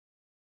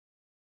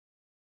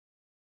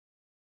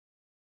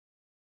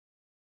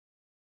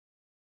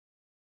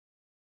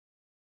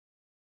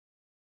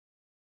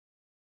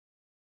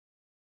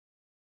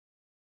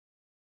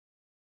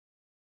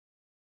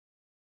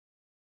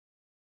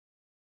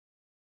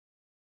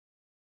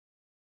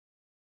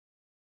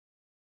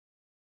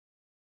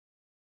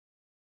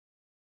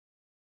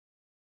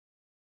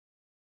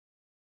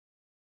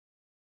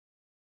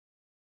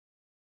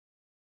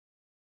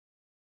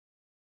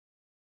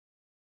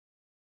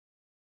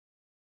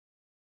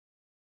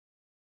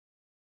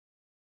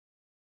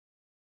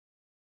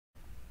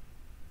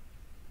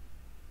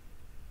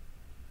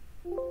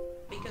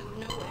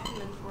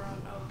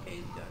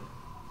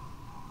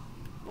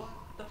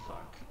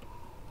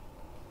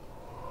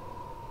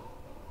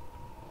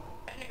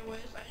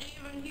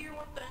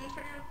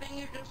for everything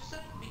you just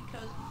said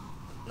because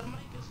the mic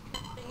is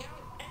cutting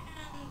out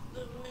and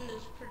the wind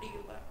is pretty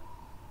loud.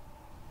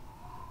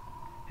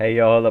 Hey,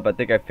 yo, hold up. I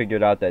think I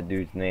figured out that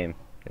dude's name.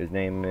 His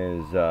name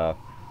is,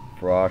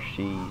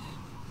 Froshies.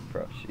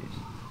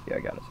 Yeah, I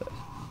got it, says.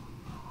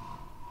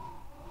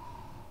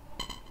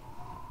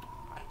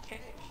 I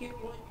can't hear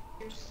what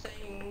you're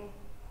saying.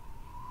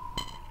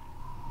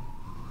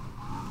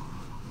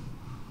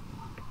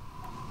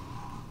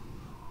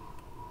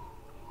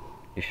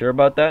 You sure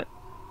about that?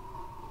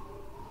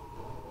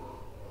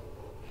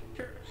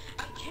 Sure.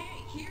 I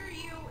can't hear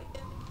you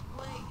if,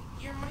 like,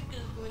 your mic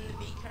is going to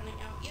be cutting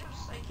out.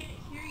 Yes, I can't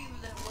hear you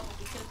that well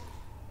because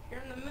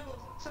you're in the middle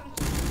of something.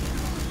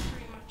 That's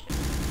pretty much it.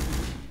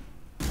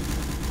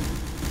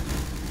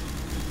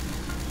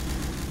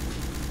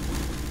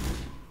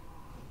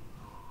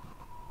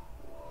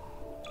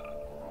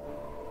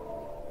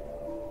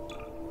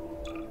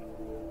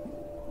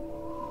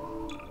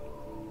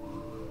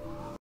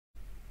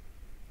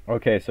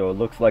 Okay, so it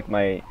looks like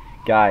my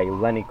guy,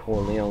 Lenny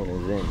Corleone,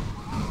 is in.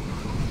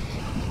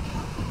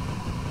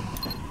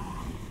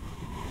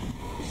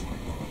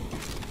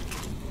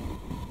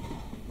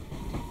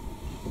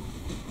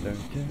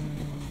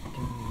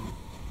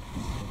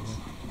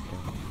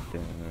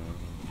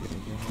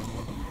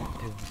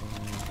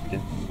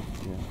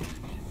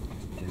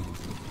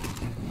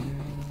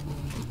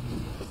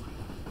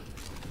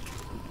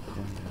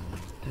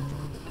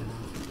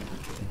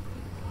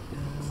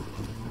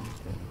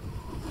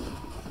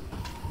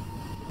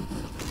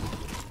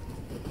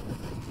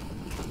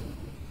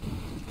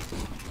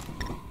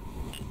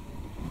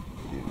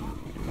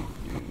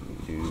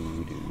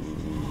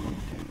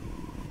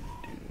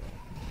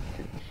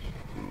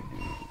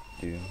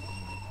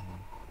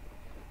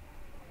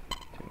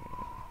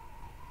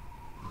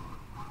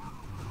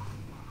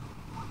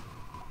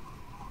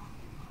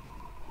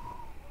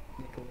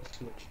 Nicholas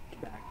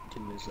switched back to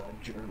his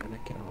German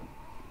account.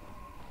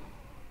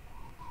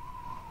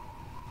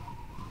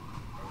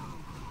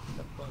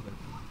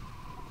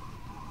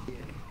 Yeah.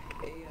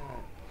 Hey,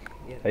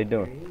 yeah, How you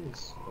doing? there he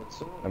is.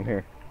 What's up? I'm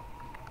here.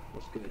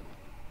 What's good?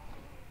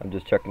 I'm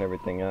just checking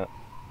everything out.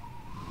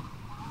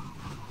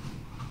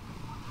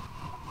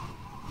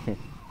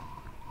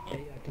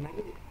 Hey, can I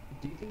get?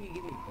 Do you think you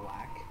give me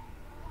black?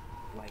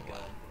 Like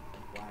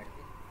black?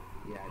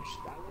 Yeah, I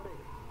wanna.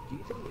 Do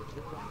you think is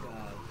there like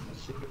a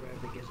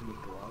cigarette that gives me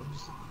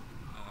gloves?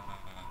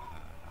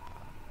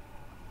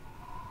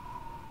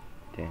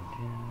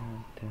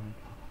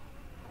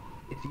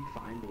 If you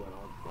find one,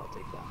 I'll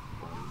take that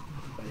one.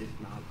 But if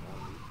not,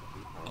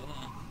 Hold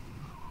on.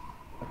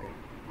 okay.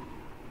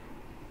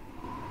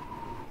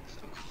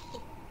 So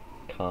cool.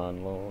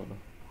 Conlone.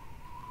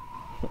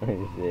 What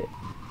is it?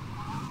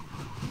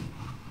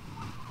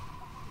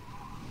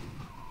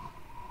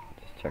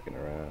 Just checking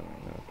around.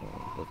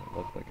 It doesn't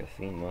look like I've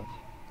seen much.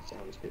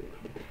 Sounds good.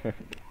 We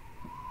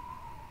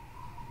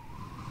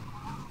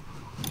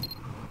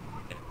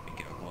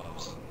get our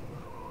gloves.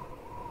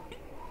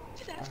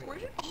 Just ask where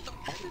did all the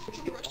I'll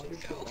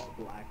just go go? all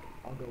black.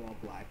 I'll go all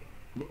black.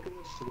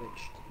 Nicholas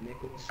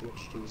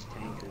switched to his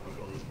tanker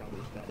because he's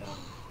probably fed up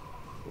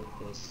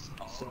with this.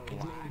 All So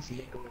black. his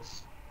name's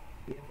Nicholas.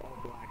 We have all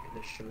black,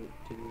 the shirt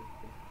too.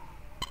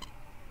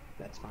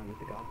 That's fine with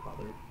the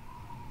Godfather.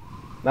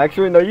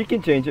 Actually, no, you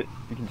can change it.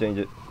 You can change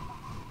it.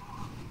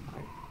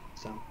 Alright,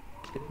 sounds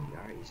good.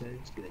 Alright, you said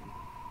it's good.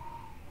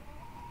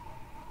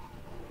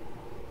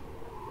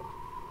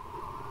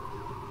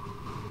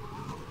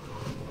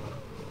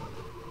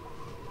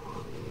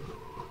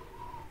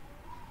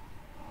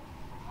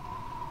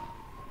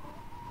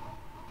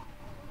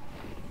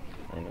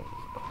 I know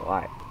it's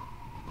quiet.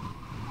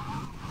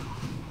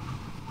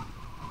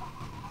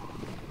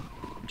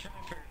 I'm trying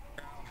to figure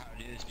out how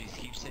it is because it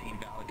keeps saying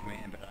valid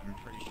command, but I'm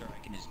pretty sure I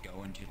can just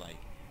go into like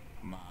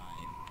my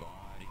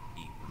body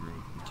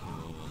group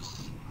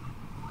tools,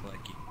 click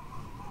it,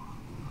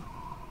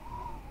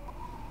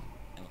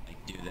 and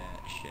like do that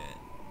shit.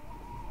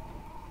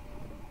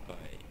 But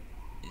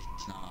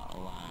it's not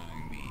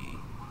allowing me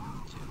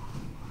to.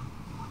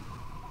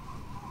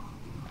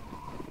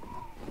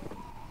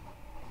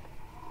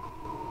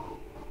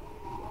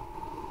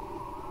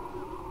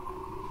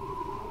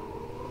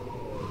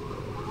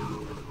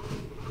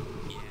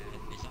 Yeah,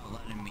 it's not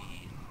letting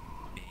me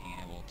being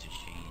able to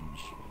change.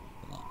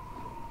 Hold on.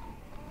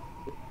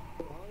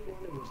 All I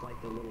wanted was like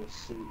the little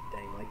suit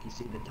thing, like you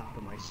see the top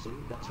of my suit,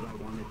 that's what I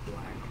wanted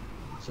black.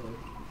 So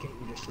can't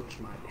you just switch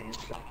my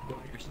pants back to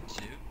black? Here's the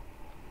suit.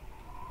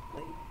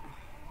 Like,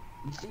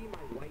 you see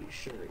my white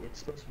shirt, it's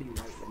supposed to be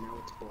white, but now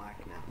it's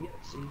black now. Yep,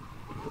 see?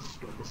 This is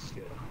good, this is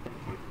good. Thank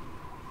you.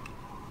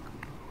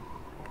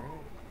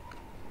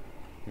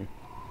 Alright.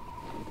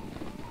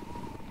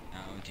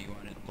 Now, do you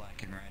want it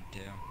black and red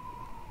too?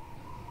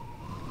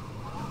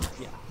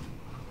 Yeah.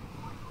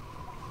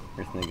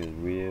 This nigga's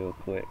real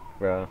quick,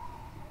 bro.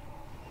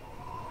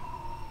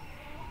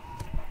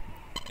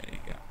 There you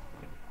go.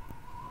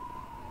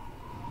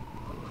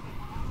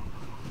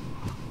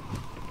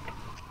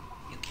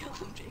 You killed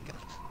him, Jacob.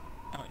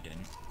 No, I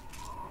didn't.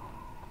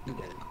 You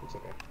did it, it's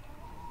okay.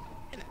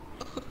 In a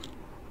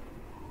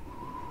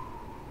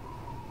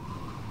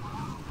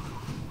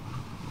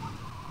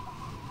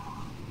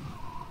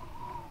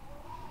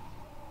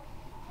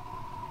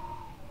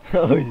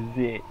Oh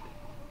shit.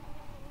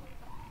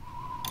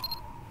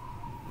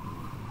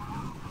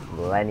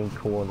 Lenny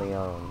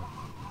Corleone.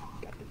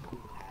 Got the cool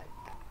hat.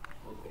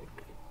 Okay.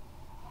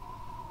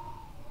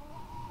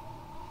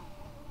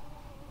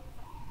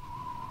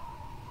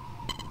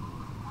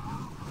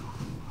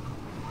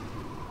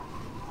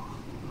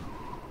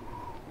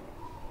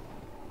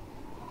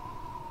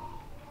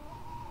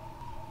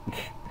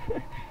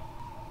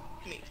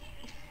 Me.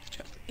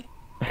 Trust me.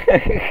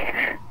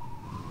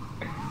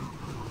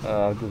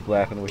 I'm just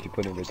laughing at what you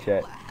put in the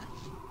chat.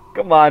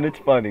 Come on, it's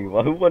funny.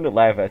 Well, who wouldn't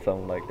laugh at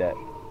something like that?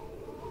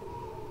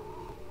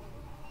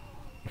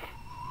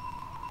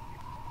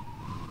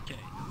 Okay,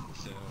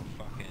 so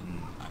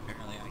fucking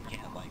apparently I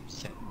can't like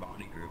set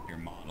body group your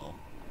model.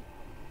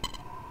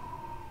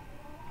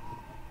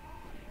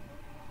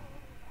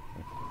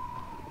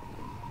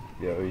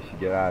 Yo, we should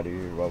get out of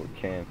here while we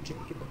can.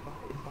 Jacob,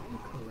 if I'm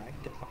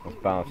correct, if I Let's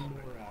get bounce. one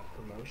more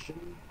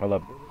promotion, Hold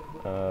up.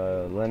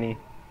 Lenny.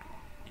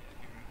 Yeah,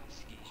 your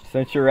investigation.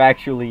 Since you're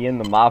actually in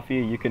the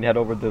Mafia, you can head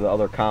over to the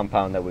other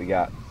compound that we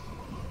got.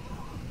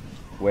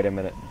 Wait a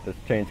minute. This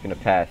train's gonna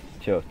pass.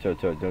 Chill, chill,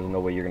 chill. There's no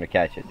way you're gonna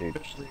catch it, dude.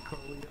 especially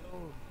Corleone.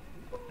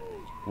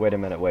 Wait a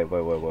minute. Wait.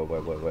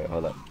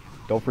 Hold up.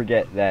 Don't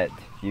forget that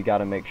you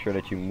gotta make sure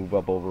that you move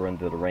up over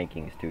into the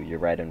rankings too. You're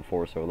right in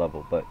Enforcer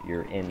level, but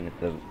you're in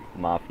the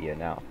Mafia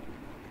now.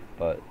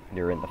 But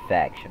you're in the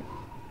faction.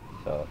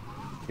 So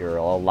you're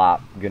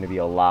gonna be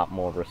a lot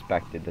more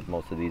respected than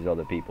most of these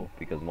other people,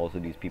 because most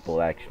of these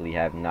people actually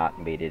have not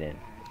made it in.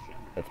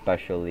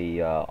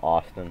 Especially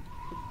Austin.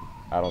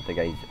 I don't think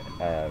I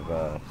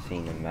have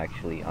seen him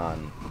actually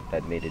on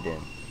that made it in.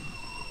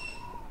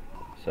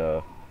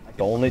 So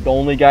the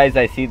only guys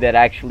I see that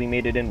actually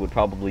made it in would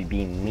probably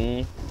be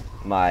me,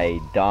 my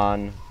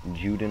Don,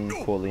 Juden,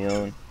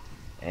 Corleone,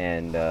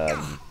 and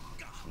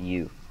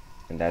you,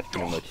 and that's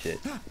pretty much it.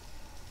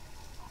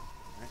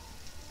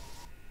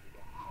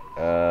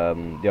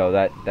 Yo,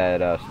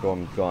 that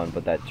storm's gone,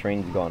 but that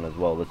train's gone as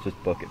well. Let's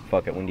just book it.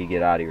 Fuck it. We need to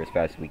get out of here as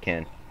fast as we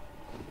can.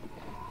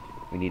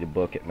 We need to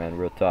book it, man.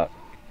 Real talk.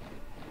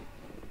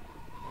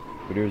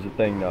 But here's the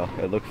thing, though.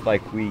 It looks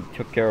like we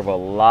took care of a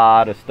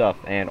lot of stuff,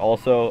 and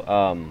also,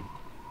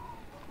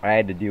 I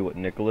had to deal with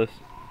Nicholas.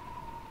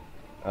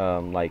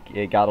 Like,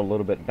 it got a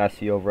little bit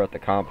messy over at the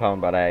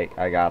compound, but I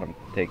got him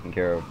taken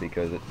care of,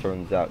 because it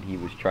turns out he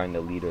was trying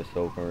to lead us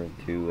over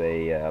into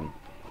a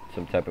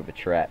some type of a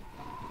trap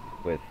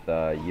with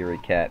Yuri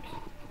caps,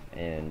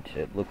 and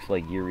it looks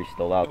like Yuri's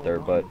still out there,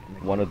 but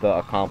one of the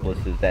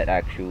accomplices that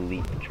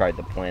actually tried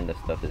to plan this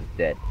stuff is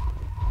dead,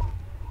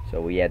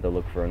 so we had to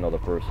look for another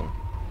person.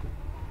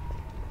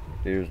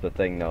 Here's the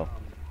thing, though,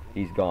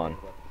 he's gone.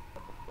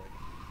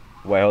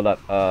 Wait, hold up.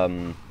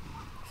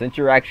 Since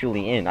you're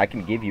actually in, I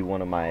can give you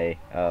one of my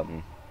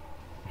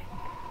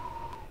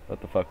what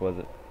the fuck was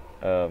it?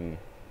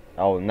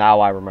 Oh, now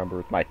I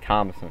remember. It's my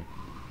Thompson.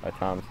 My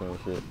Thompson and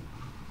shit.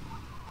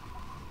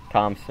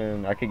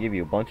 Thompson, I could give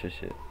you a bunch of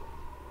shit.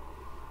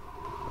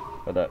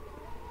 Hold up.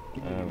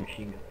 Give me a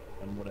machine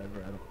gun,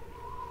 whatever.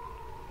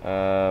 I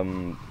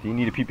don't. Do you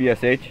need a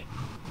PPSH?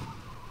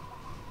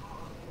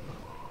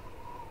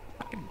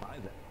 I can buy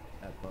that.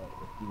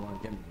 If you want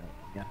to give me that,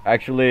 yeah.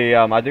 Actually,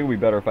 I think it'd be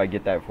better if I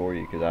get that for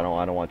you, because I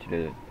don't want you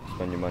to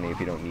spend your money if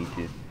you don't need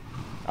to.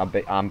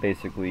 I'm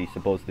basically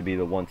supposed to be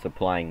the one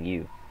supplying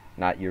you,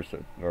 not you're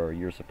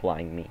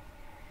supplying me.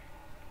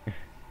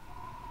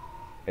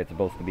 It's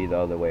supposed to be the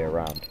other way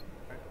around.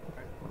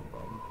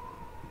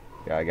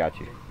 Yeah, I got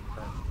you.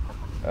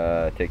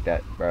 Take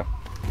that, bro.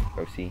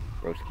 Broski.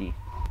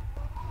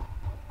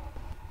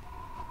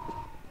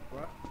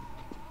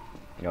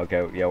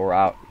 Okay, yeah, we're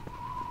out.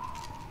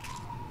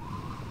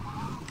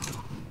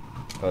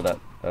 Hold up.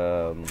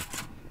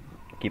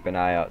 Keep an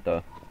eye out,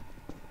 though.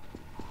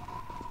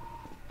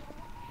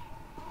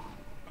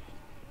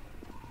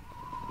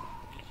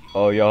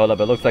 Oh, yo, hold up.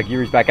 It looks like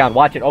Yuri's back on.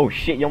 Watch it. Oh,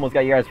 shit. You almost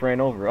got your ass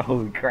ran over.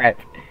 Holy crap.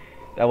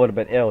 That would have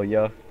been ill,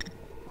 yo.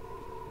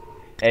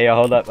 Hey, yo,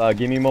 hold up.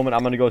 Give me a moment.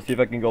 I'm going to go see if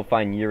I can go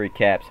find Yuri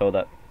Caps. Hold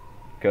up.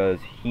 Because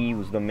he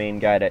was the main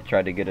guy that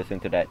tried to get us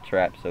into that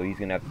trap. So he's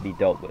going to have to be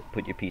dealt with.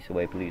 Put your piece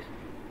away, please.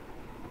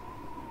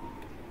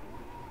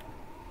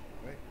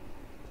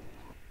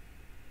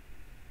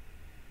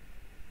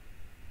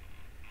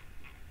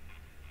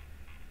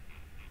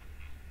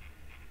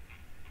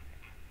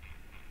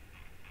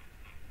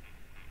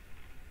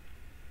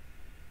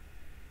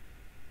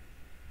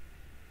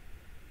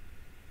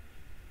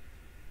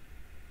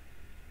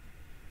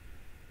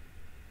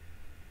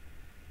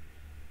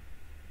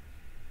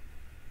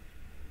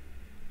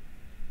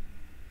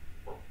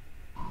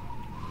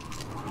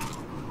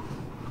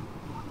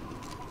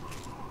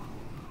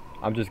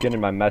 I'm just getting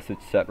my message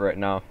set right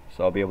now,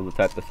 so I'll be able to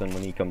type this in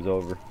when he comes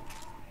over.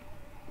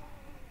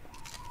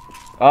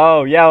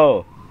 Oh,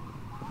 yo!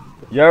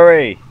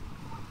 Yuri!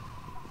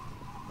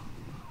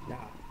 Yeah.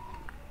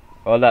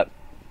 Hold up.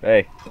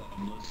 Hey.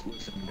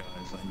 Listen,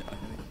 guys, I know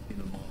you're in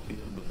the Mafia,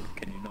 but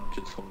can you not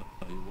just hold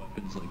out your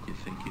weapons like you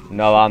think you...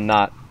 No, I'm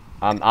not.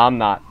 I'm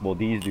not. Well,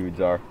 these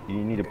dudes are. You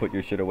need to put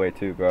your shit away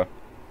too, bro.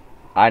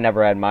 I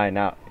never had mine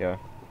out, yeah.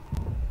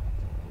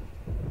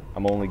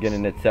 I'm only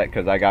getting it set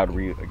because I gotta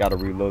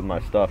reload my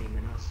stuff.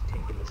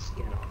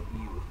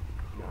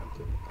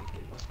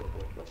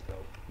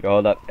 Yo,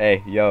 hold up.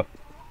 Hey, yo.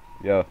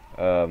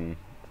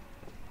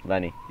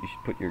 Lenny, you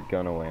should put your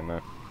gun away,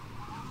 man.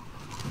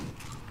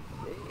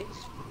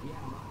 Yeah,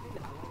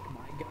 I like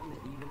my gun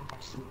that even if I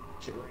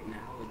switch it right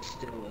now,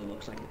 it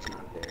looks like it's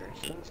not there,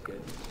 so that's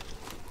good.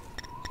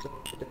 So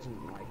it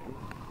doesn't like me.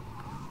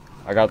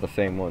 I got the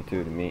same one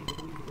too to meet. Should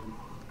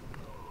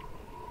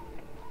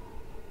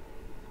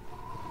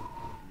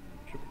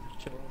we just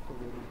chill out for a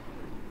little,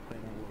 plan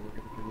out what we're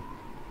gonna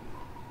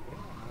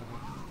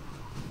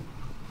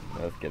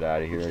do? Let's get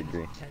out of here, I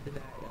agree. Head to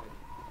that,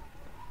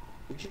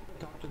 we should go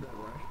talk to the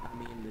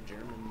the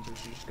Germans. We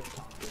should just go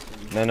talk to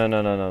them.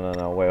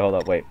 No. Wait, hold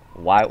up. Wait.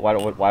 Why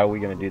are we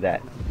gonna do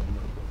that?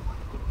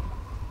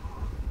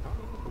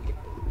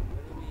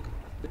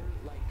 They're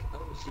like,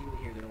 oh, see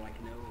here. They're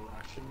like no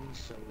Russians,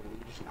 so we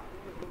just go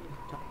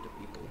talk to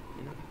people,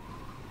 you know.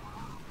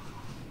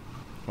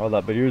 Hold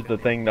up. But here's the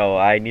thing, though.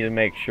 I need to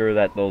make sure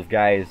that those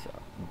guys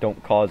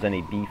don't cause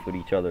any beef with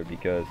each other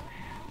because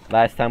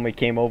last time we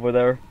came over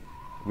there,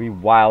 we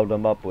wilded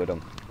them up with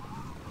them.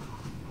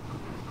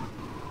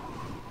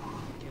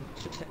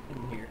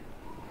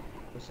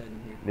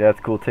 Yeah,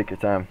 that's cool. Take your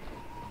time.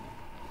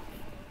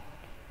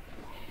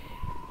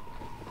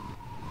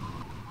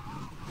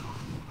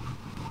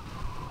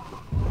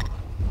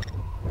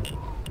 Should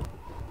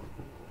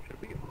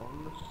we get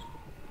on this?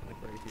 Like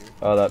right here?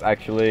 That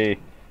actually,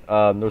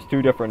 there's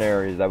two different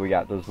areas that we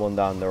got. There's one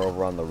down there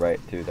over on the right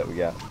too that we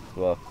got as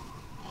well.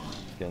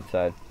 Let's get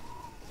inside.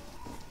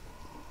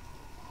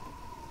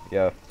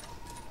 Yo.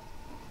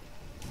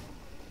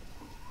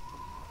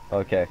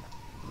 Okay.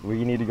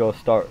 We need to go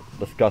start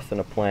discussing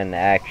a plan to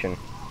action.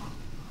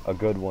 A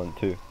good one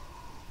too.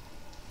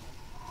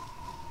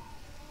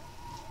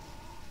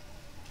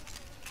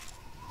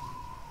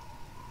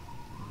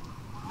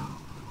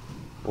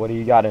 What do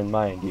you got in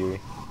mind, Garry? Wait,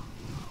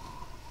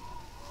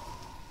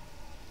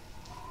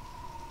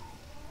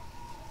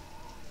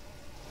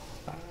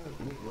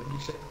 what did you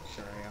say?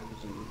 Sorry,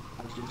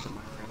 I was doing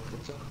something around.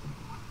 What's up?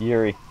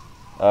 Garry,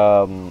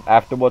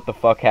 after what the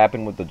fuck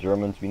happened with the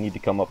Germans, we need to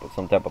come up with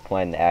some type of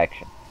plan to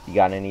action. You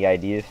got any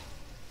ideas?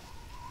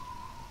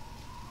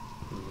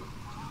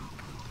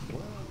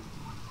 Well,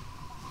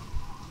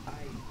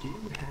 I do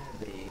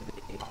have a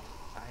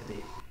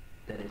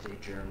that is a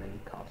German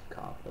cough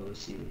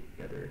OC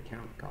the other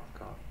account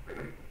cough.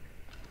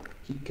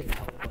 He can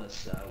help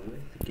us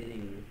with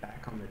getting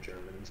back on the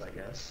Germans, I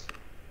guess.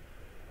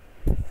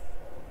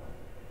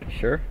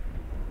 Sure.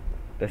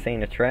 This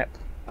ain't a trap.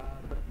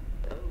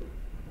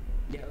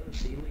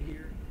 See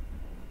here,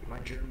 my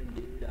German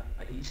dude,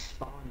 he's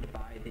spawned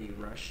by the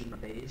Russian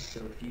base,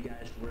 so if you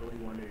guys really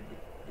wanted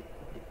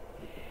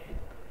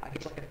I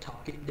guess like a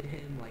talking to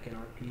him, like an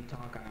RP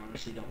talk, I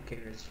honestly don't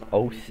care, it's fine.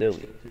 Oh,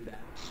 silly. Go through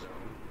that, so,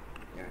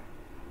 yeah.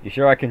 You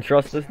sure I can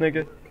trust this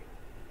nigga?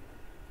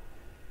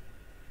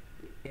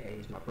 Yeah,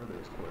 he's my brother,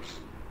 of course.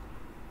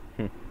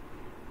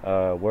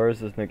 Where is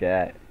this nigga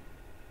at?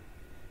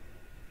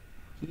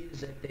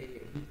 He's at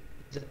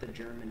the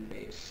German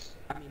base.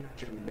 I mean, not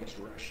German base,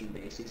 Russian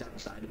base. He's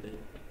outside of it.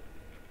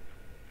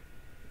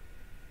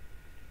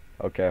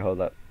 Okay,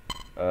 hold up.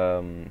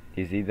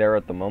 Is he there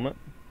at the moment?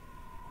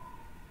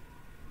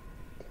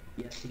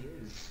 Yes, he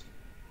is.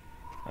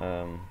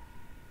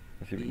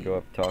 Let's see if we can go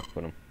up and talk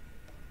with him.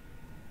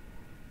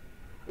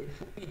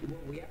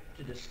 We have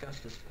to discuss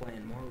this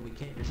plan more. We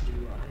can't just do,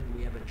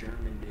 we have a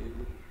German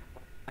dude.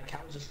 Like,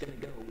 how's this gonna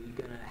go? Are we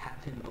gonna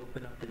have him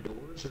open up the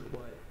doors, or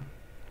what?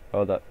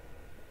 Hold up.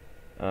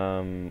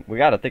 We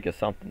gotta think of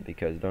something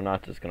because they're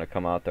not just gonna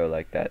come out there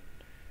like that.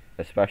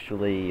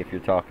 Especially if you're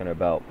talking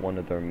about one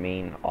of their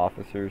main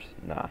officers.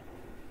 Nah.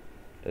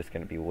 That's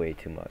gonna be way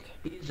too much.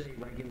 He's a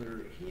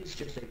regular, he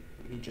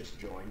just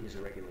joined, he's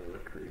a regular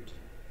recruit.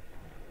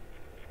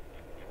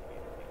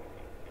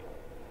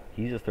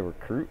 He's just a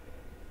recruit?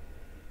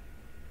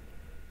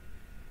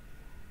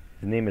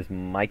 His name is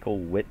Michael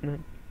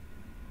Whitman?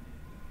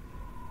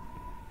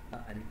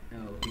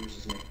 No, here's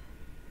his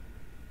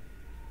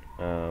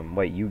name.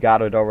 Wait, you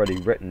got it already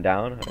written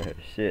down?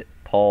 Shit,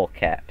 Paul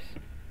Caps.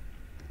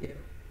 Yep.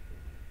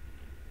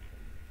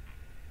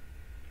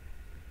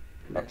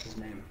 That's his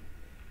name.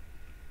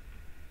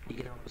 He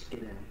can help us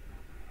get in.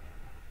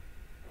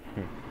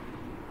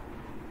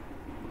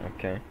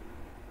 Okay.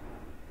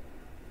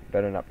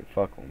 Better not be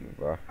fucking with me,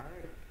 bro.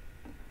 Alright.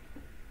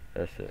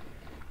 That's it.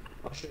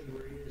 I'll show you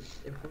where he is.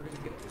 If we're gonna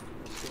go,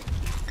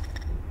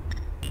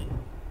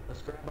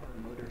 let's grab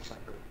our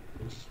motorcycle.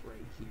 It's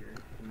right here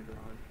in the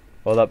garage.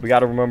 Hold up, we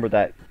gotta remember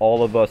that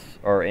all of us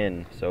are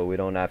in, so we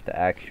don't have to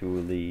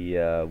actually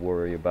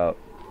worry about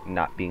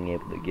not being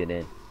able to get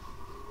in.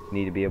 We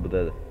need to be able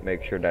to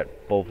make sure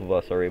that both of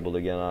us are able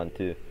to get on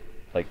too.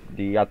 Like,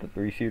 do you got the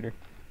 3-seater?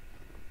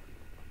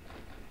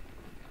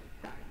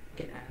 I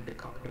can add the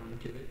car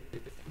onto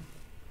it.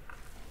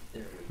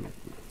 There we go.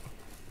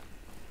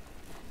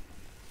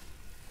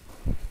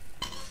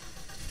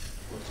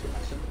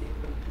 Somebody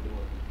open the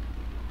door.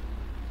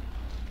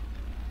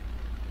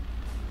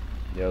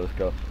 Yeah, let's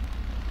go.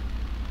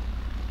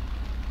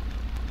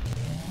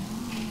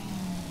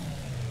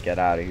 get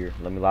out of here.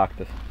 Let me lock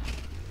this.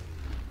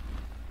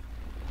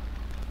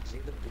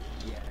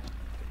 Yeah.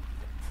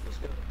 Let's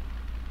go.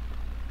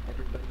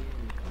 Everybody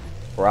in.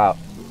 We're out.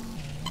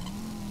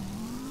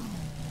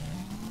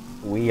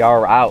 We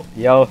are out,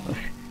 yo.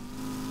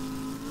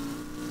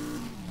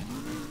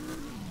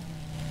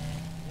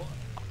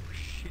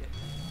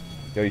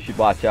 Yo, you should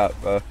watch out,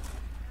 bro.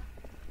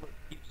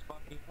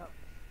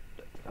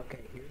 Okay,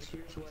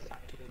 here's what I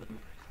told him.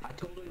 I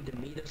told him to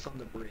meet us on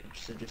the bridge,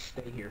 so just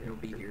stay here. He'll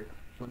be here.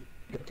 Let me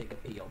go take a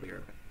pee. I'll be right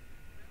back.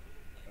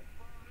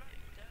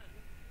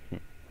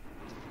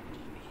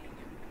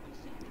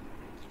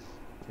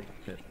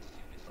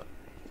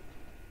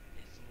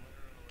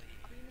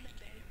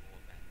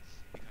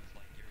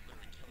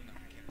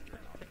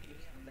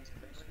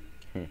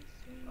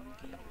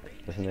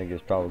 This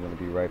nigga's probably gonna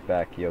be right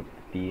back. Yo,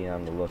 be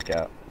on the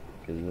lookout.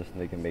 Because this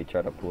nigga may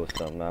try to pull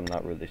something. I'm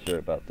not really sure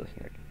about this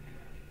nigga.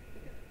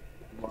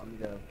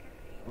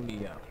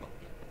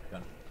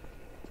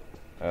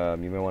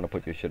 You may want to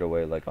put your shit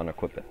away, like,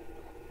 unequip it.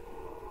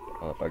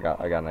 Hold up, I got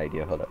an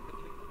idea. Hold up.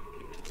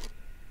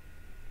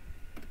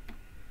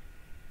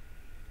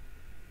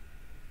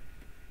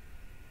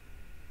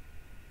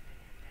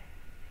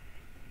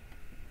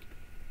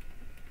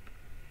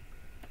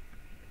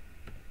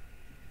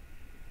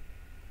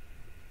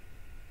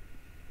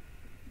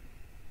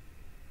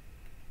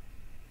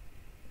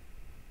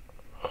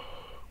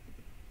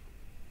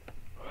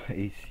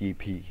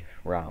 ACP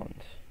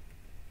rounds.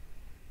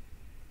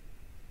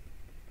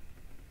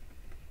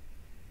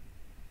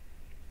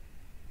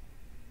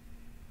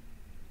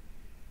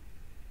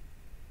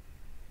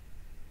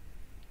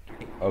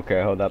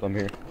 Okay, hold up, I'm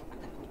here.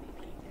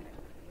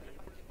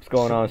 What's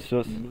going on,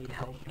 sis? You need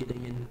help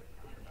getting in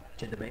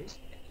to the base?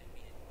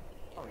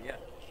 Oh yeah.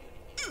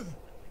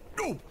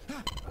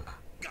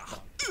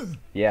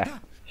 Yeah,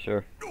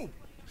 sure.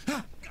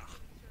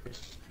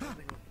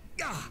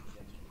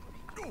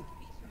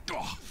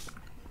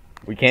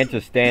 We can't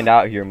just stand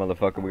out here,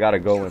 motherfucker. We gotta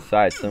go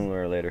inside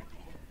sooner or later.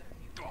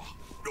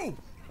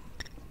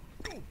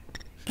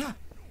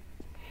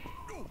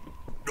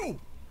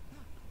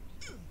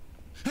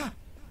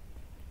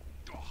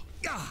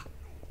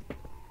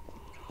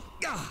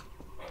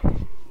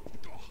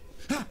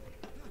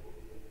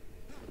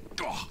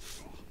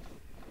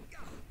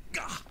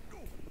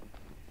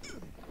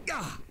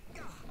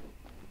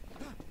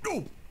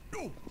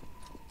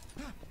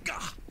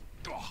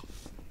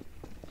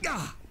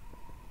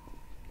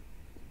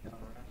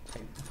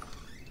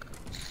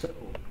 So,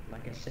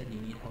 like I said,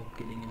 you need help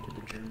getting into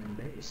the German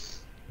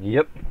base.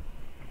 Yep.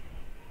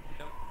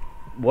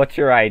 What's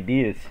your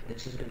ideas?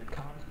 This is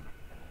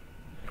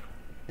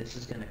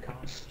gonna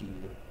cost you.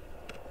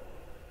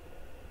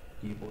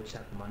 Do you boys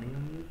have money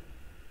on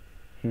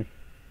you?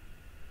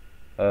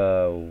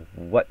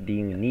 What do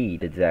you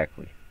need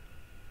exactly?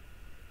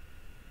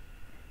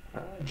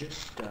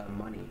 Just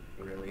money,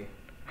 really.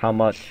 How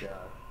much?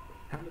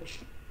 How much?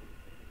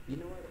 You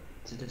know what?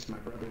 Since it's my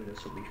brother,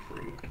 this will be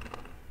free.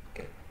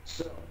 Okay,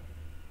 so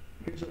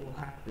here's what will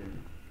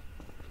happen.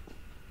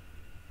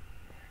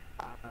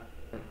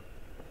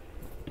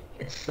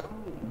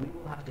 We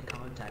will have to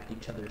contact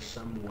each other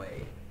some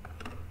way.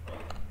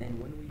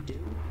 And when we do,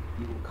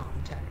 you will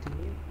contact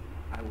me,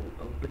 I will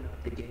open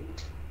up the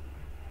gate,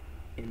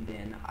 and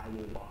then I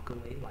will walk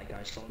away like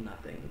I saw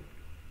nothing.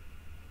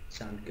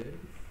 Sound good?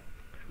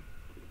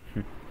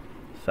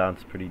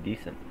 Sounds pretty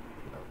decent.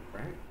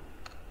 Alright.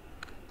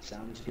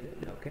 Sounds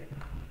good, okay.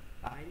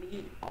 I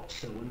need,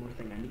 also, one more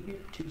thing, I need you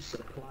to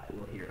supply,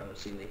 well here, oh,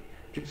 Sealy,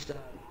 just,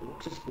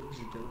 once this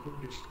blizzard's over,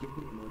 just give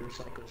me a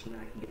motorcycle so that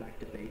I can get back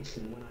to base,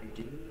 and when I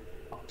do,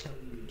 I'll tell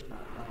you, I'm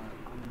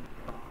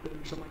popping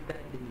or something like that,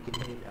 then you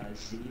can hit,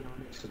 Z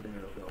on it, so then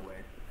it'll go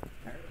away.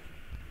 Alright?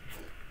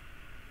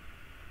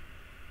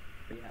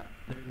 But yeah,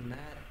 other than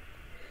that,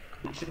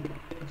 we should be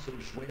good, so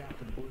just wait out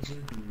for the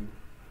blizzard, and,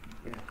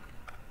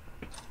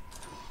 yeah.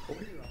 Or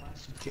here, I'll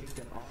ask Jacob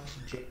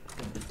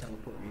to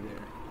teleport me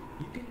there.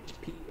 You can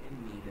just PM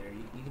me there.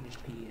 You can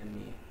just PM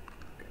me.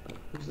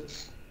 Who's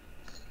this?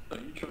 Are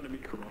you trying to be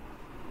cool?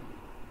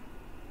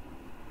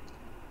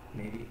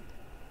 Maybe.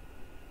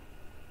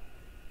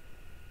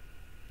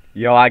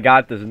 Yo, I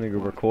got this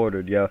nigga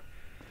recorded, yo.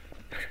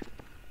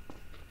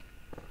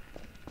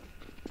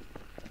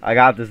 I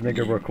got this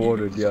nigga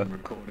recorded, yo.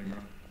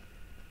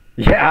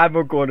 Yeah, I've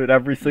recorded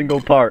every single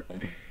part.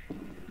 I've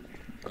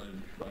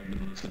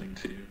been listening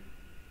to you.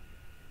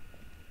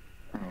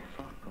 Oh,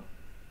 fuck.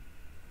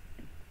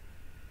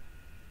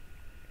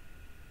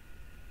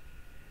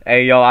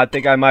 Hey, yo, I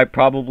think I might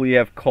probably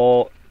have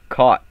caught,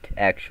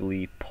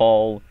 actually,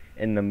 Paul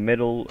in the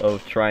middle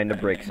of trying to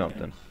break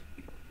something.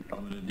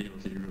 I'm gonna deal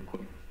with you real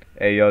quick.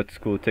 Hey, yo, it's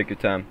cool. Take your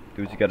time.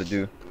 Do what you gotta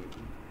do.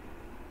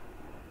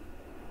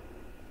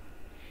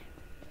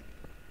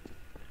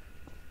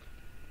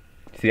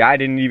 See, I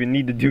didn't even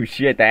need to do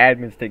shit. The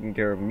admin's taking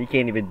care of him. He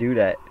can't even do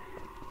that.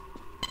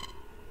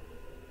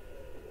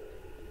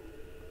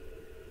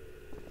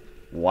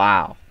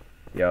 Wow.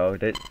 Yo,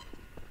 that...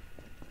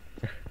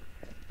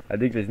 I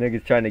think this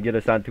nigga's trying to get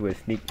us onto a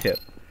sneak tip.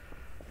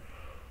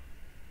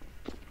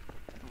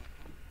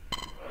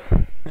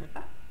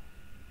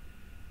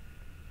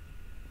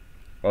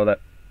 All that.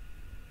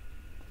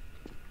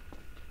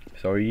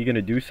 So are you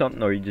gonna do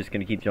something, or are you just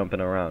gonna keep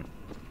jumping around?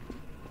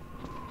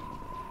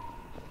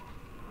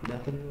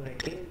 Nothing really I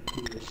can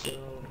do,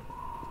 so...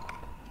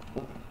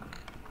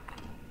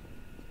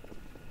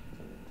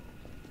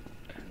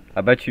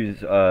 I bet you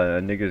a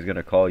nigga's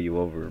gonna call you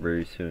over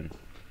very soon.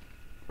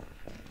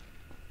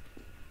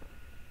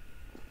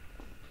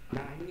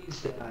 Nah, he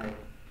needs to, I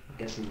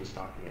guess he was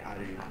talking to me, I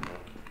do not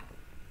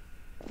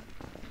know.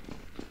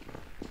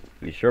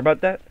 You sure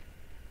about that?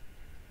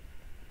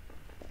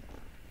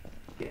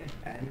 Yeah,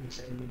 admin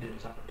said he needed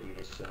to talk to me,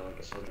 so I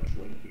guess I'll just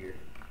wait here.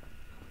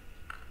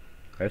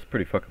 That's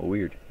pretty fucking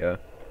weird, yeah.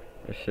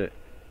 That shit.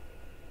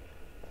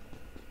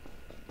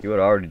 You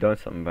would've already done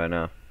something by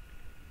now.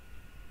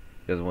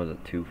 This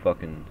wasn't too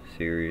fucking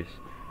serious.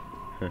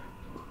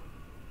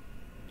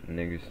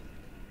 Niggas.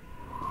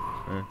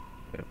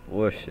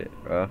 Bullshit,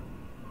 bro.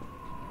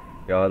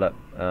 Yo, hold up.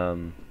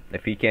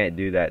 If he can't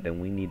do that, then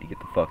we need to get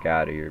the fuck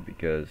out of here,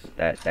 because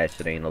that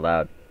shit ain't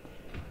allowed.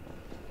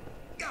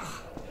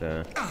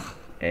 So,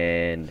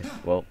 and,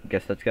 well,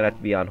 guess that's gonna have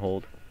to be on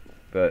hold.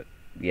 But,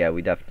 yeah,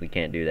 we definitely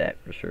can't do that,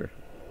 for sure.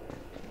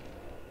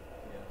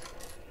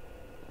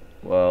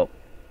 Well,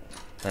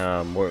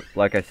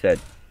 like I said,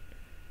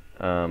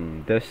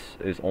 this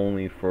is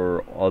only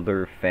for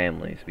other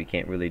families. We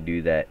can't really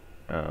do that,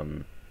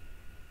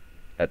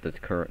 at the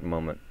current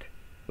moment,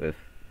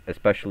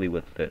 especially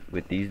with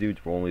these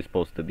dudes. We're only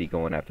supposed to be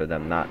going after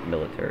them, not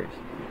militaries.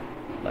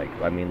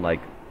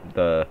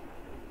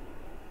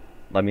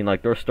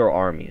 They're still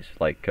armies,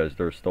 cause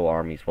there's still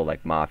armies for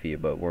mafia,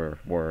 but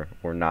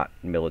we're not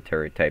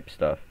military type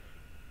stuff.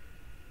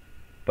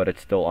 But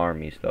it's still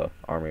armies though,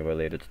 army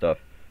related stuff.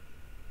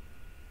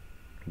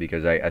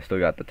 Because I still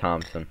got the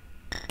Thompson.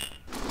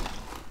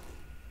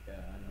 Yeah, I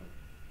know.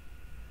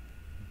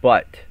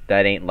 But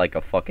that ain't like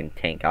a fucking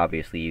tank.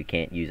 Obviously, you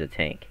can't use a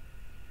tank.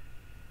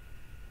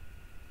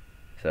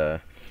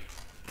 So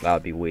that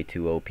would be way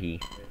too OP.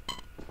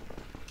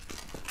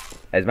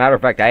 As a matter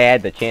of fact, I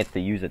had the chance to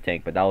use a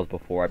tank, but that was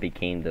before I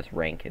became this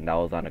rank, and that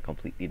was on a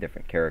completely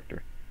different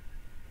character,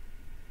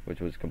 which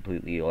was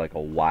completely like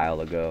a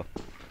while ago.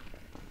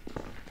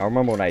 I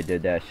remember when I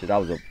did that shit. That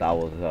was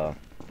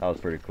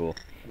pretty cool.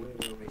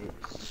 Wait.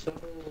 So,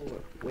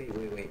 wait.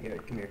 Here,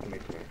 come here.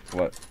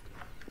 What?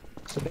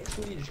 So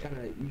basically, you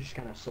just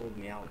kind of sold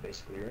me out,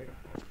 basically, right?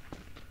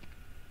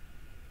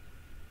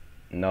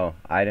 No,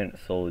 I didn't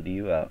sold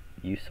you out.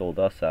 You sold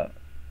us out.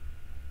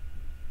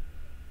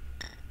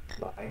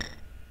 Bye.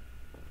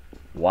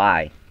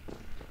 Why?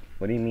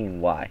 What do you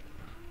mean, why?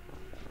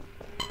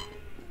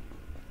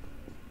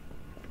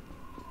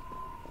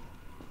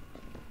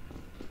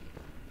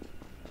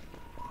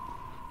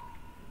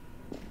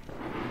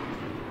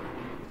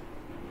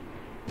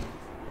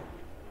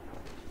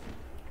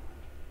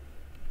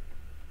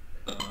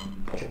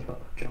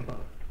 Jump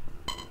up.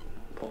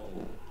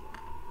 Paul.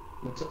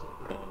 What's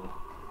up? Paul.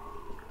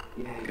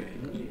 Yeah, Okay,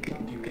 you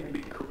can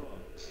be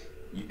corrupt.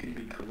 You can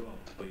be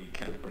corrupt, but you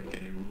can't break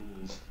any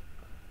rules.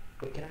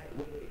 Wait,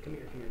 come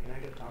here. Can I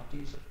go talk to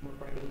you some more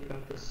privately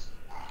about this?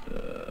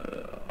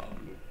 I'll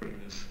bring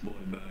this boy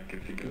back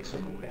if you get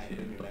some boy here.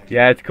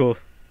 Yeah, it's cool.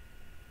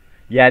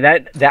 Yeah,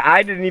 that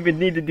I didn't even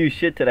need to do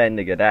shit to that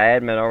nigga.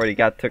 That admin already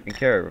got taken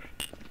care of.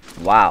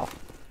 Wow.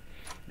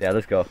 Yeah,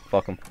 let's go.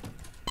 Fuck him.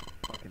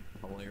 Fucking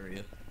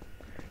hilarious.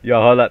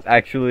 Yo, hold up.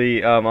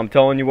 Actually, I'm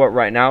telling you what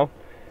right now.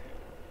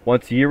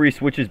 Once Yuri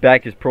switches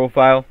back his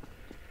profile,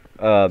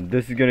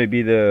 this is gonna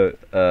be the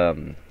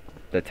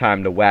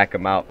time to whack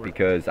him out,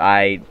 because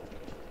I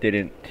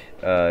didn't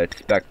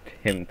expect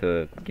him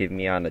to give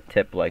me on a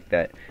tip like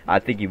that. I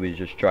think he was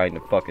just trying to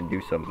fucking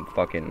do some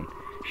fucking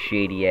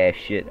shady ass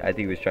shit. I think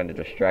he was trying to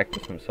distract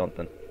us from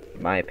something,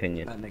 in my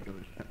opinion. That nigga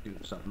was trying to do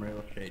something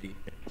real shady.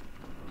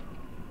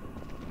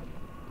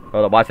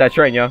 Hold up, watch that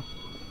train, yo.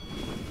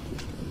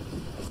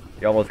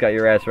 You almost got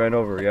your ass ran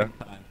over, yo.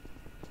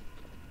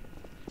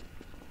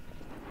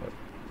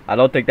 I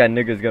don't think that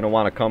nigga's gonna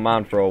want to come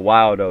on for a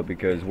while though,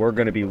 because we're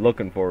gonna be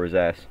looking for his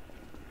ass.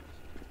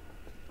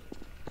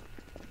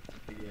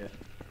 Yeah.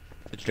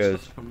 It's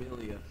Because just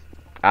Familia.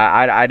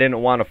 I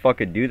didn't want to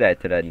fucking do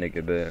that to that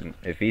nigga, but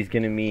if he's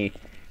gonna me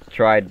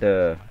tried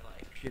to.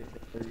 Shit.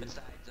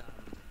 Besides,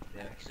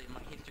 actually, my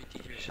history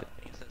teacher said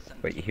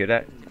something. Wait, you hear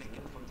that?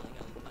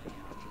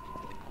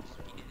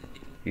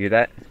 You hear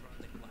that?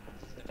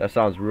 That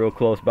sounds real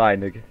close by,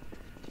 nigga.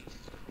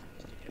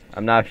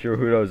 I'm not sure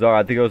who those are.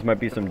 I think those might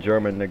be some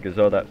German niggas.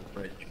 Hold up.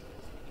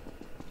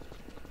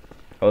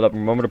 Hold up.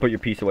 Remember to put your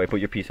piece away. Put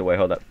your piece away.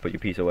 Hold up. Put your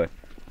piece away.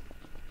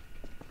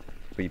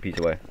 Put your piece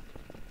away.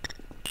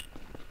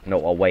 No,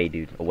 away,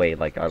 dude. Away.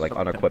 Like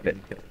unequip it.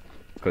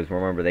 Because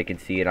remember, they can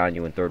see it on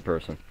you in third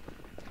person.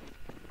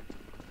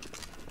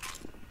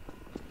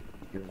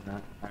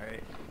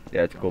 Alright.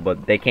 Yeah, it's cool.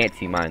 But they can't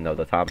see mine, though.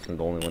 The Thompson's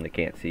the only one that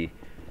can't see.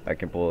 I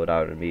can pull it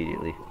out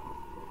immediately.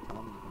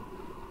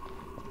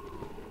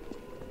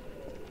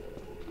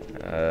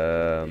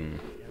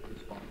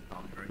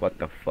 What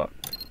the fuck,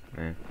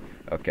 man?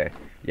 Okay.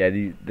 Yeah,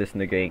 this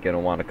nigga ain't gonna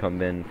want to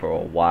come in for a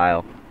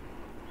while.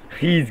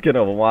 He's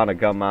gonna wanna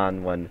come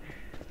on when,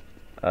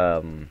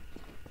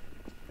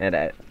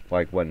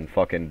 like when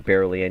fucking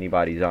barely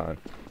anybody's on.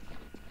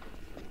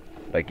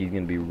 Like he's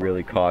gonna be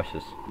really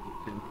cautious.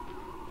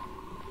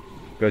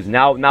 Because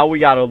now we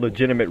got a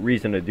legitimate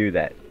reason to do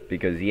that.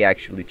 Because he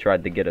actually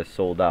tried to get us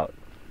sold out.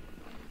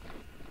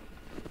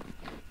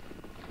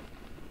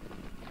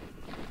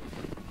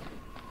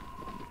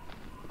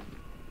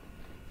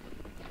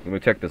 Let me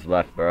check this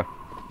left, bro.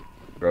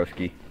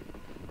 Broski.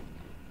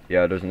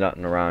 Yeah, there's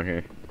nothing around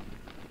here.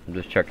 I'm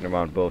just checking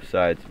around both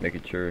sides,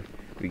 making sure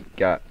we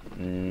got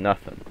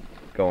nothing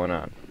going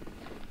on.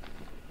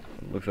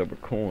 It looks like we're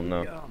cool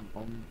now. Yeah,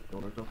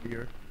 doors over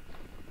here.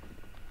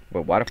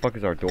 But why the fuck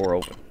is our door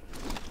open?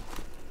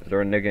 Is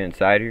there a nigga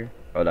inside here?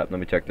 Hold up, let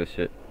me check this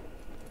shit.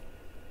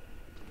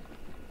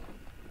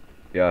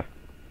 Yeah.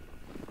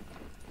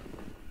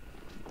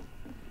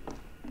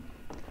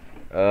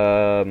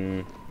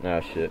 Nah,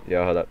 shit.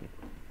 Yeah, hold up.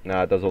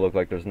 Nah, it doesn't look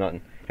like there's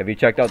nothing. Have you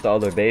checked out the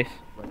other base?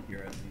 Right here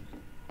at least.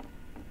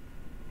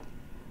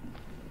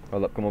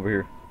 Hold up, come over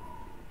here.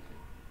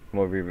 Come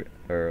over here.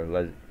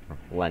 Or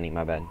Lenny,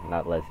 my bad.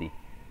 Not Leslie.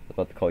 I was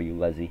about to call you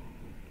Leslie.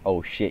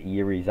 Oh shit,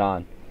 Yuri's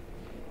on.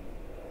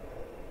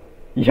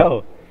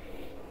 Yo,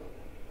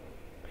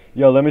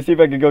 let me see if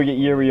I can go get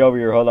Yuri over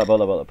here. Hold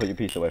up. Put your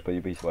piece away.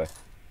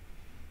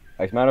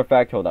 As a matter of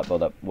fact, hold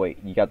up. Wait,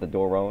 you got the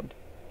door owned?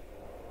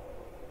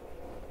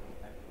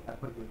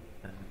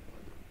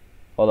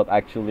 Hold up,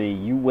 actually,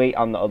 you wait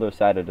on the other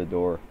side of the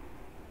door.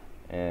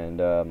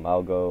 And,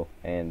 I'll go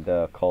and,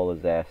 call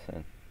his ass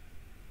in.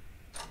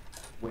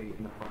 Wait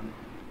in the front.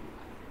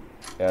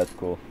 Yeah, that's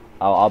cool.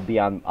 I'll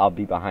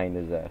be behind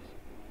his ass.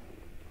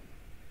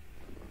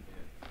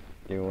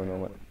 Give me 1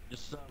 moment.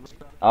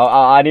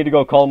 I need to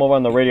go call him over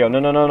on the radio.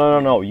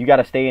 No. You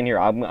gotta stay in here.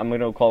 I'm gonna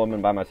go call him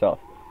in by myself.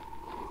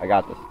 I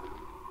got this.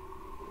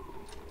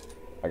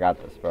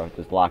 Bro.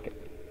 Just lock it.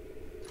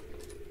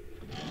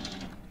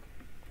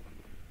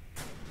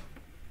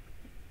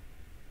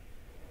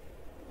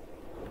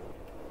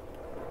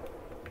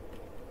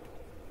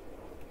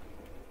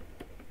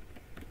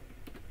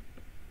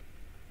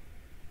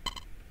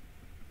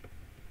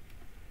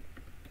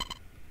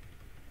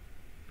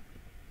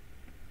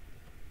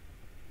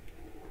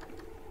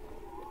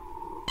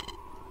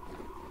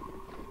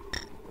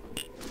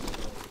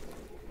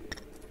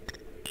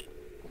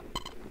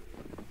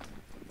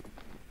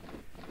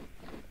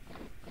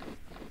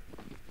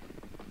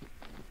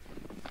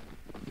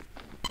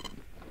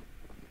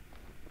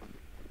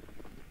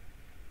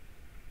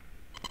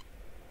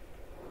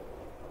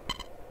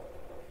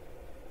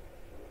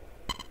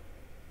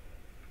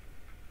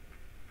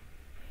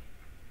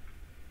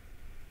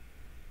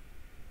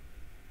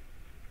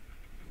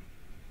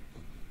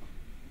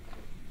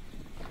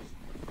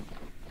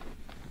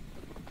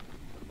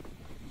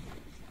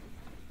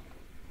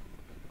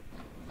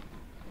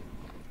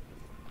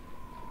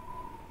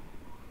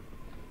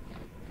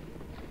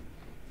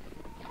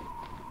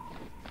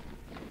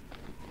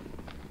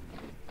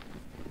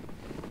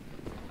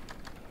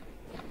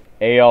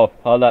 Hey yo,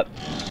 hold up.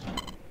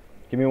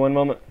 Give me 1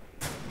 moment.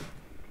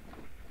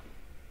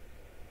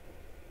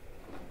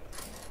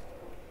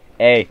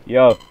 Hey,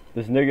 yo,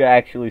 this nigga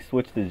actually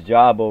switched his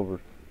job over.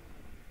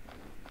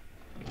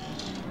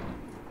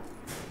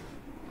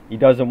 He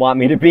doesn't want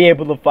me to be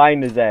able to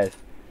find his ass.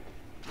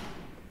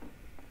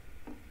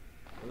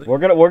 We're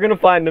gonna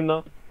find him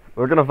though.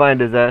 We're gonna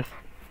find his ass.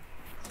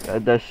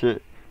 That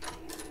shit.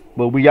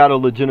 But we got a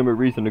legitimate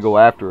reason to go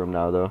after him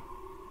now though.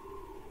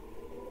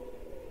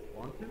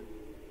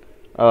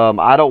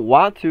 I don't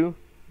want to,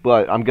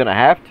 but I'm gonna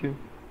have to.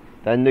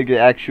 That nigga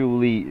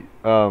actually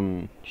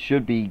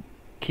should be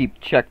keep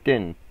checked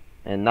in.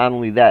 And not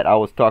only that, I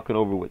was talking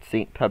over with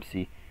Saint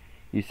Pepsi.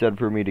 He said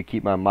for me to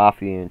keep my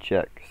mafia in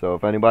check. So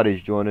if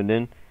anybody's joining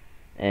in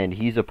and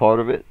he's a part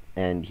of it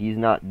and he's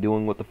not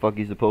doing what the fuck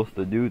he's supposed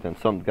to do, then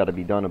something's gotta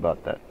be done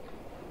about that.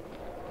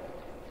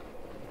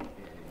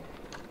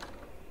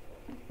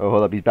 Oh,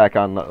 hold up, he's back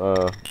on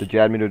did you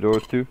add me to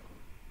doors too?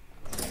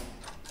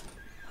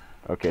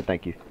 Okay,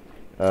 thank you.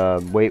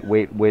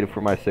 Wait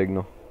for my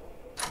signal.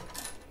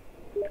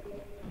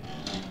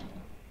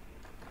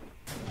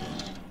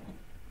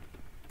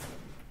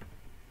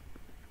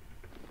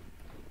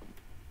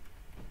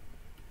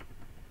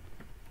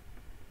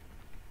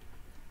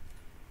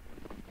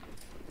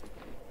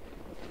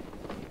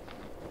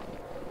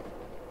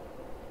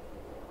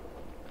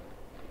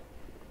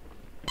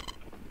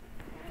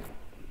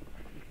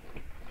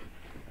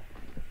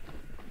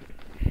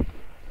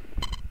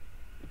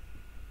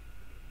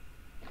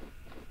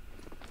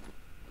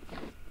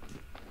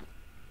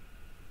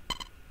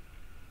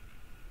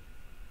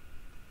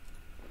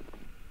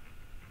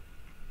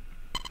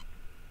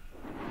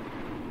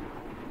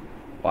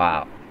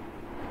 Wow.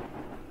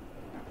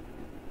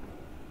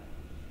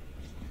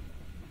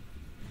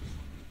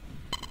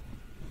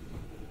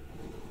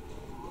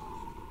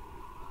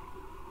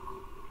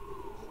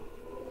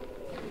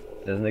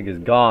 This nigga's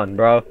gone,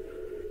 bro.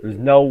 There's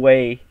no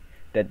way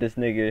that this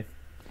nigga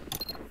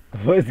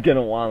was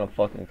gonna wanna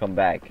fucking come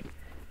back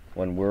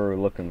when we're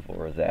looking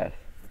for his ass.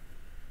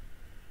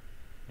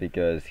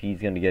 because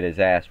he's gonna get his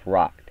ass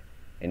rocked,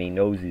 and he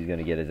knows he's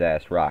gonna get his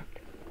ass rocked.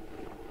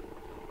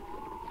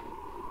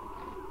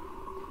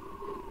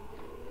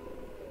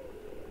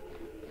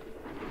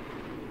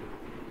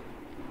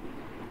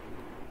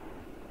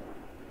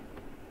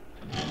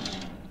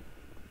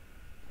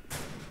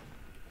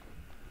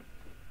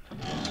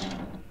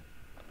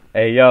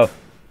 Hey yo,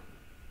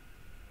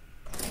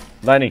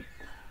 Lenny,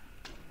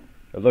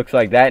 it looks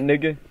like that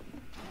nigga,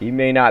 he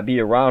may not be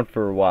around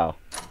for a while.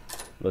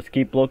 Let's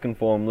keep looking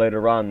for him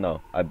later on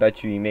though. I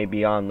bet you he may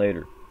be on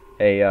later.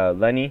 Hey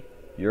Lenny,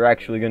 you're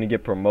actually gonna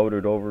get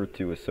promoted over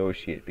to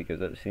associate,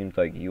 because it seems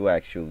like you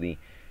actually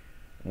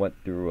went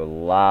through a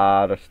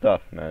lot of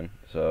stuff, man.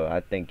 So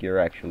I think you're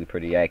actually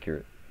pretty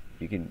accurate.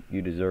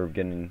 You deserve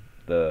getting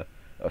the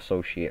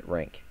associate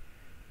rank.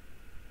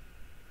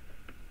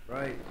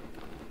 Right.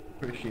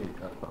 Appreciate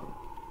that, fella.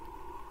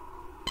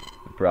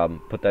 No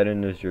problem. Put that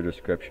in as your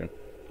description.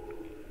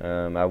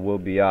 I will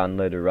be on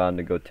later on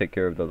to go take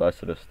care of the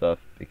rest of the stuff,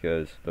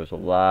 because there's a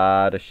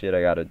lot of shit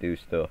I gotta do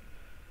still.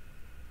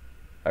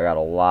 I got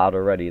a lot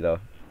already though.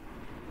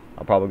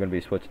 I'm probably gonna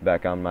be switching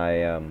back on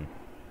my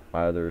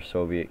my other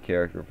Soviet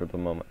character for the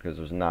moment, because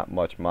there's not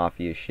much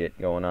mafia shit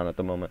going on at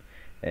the moment.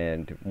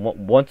 And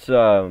once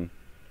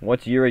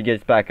Yuri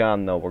gets back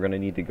on though, we're gonna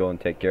need to go and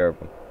take care of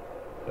him.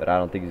 But I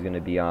don't think he's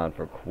gonna be on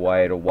for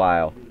quite a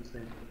while.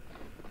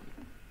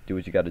 Do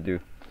what you gotta do.